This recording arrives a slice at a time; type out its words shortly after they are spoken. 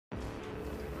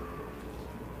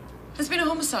There's been a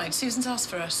homicide. Susan's asked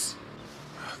for us.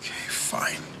 Okay,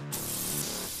 fine.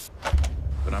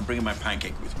 But I'm bringing my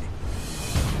pancake with me.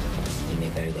 You may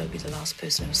very well be the last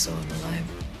person who saw him alive.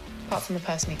 Apart from the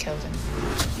person who killed him.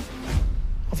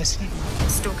 Obviously.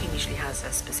 Stalking usually has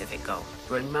a specific goal.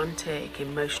 Romantic,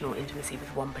 emotional intimacy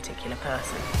with one particular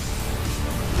person.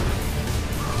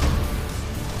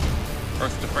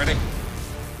 First to Freddy.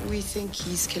 We think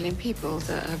he's killing people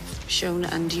that have shown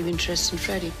undue interest in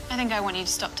Freddy. I think I want you to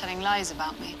stop telling lies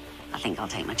about me. I think I'll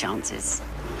take my chances.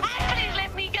 Please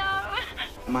let me go.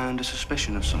 Am I under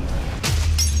suspicion of something?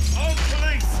 Oh,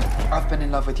 police! I've been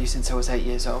in love with you since I was 8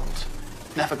 years old.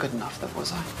 Never good enough, though,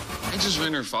 was I? I just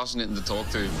find her fascinating to talk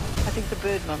to. I think the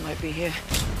Birdman might be here.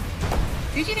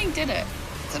 Who do you think did it?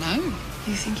 I don't know.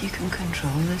 You think you can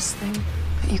control this thing,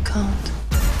 but you can't.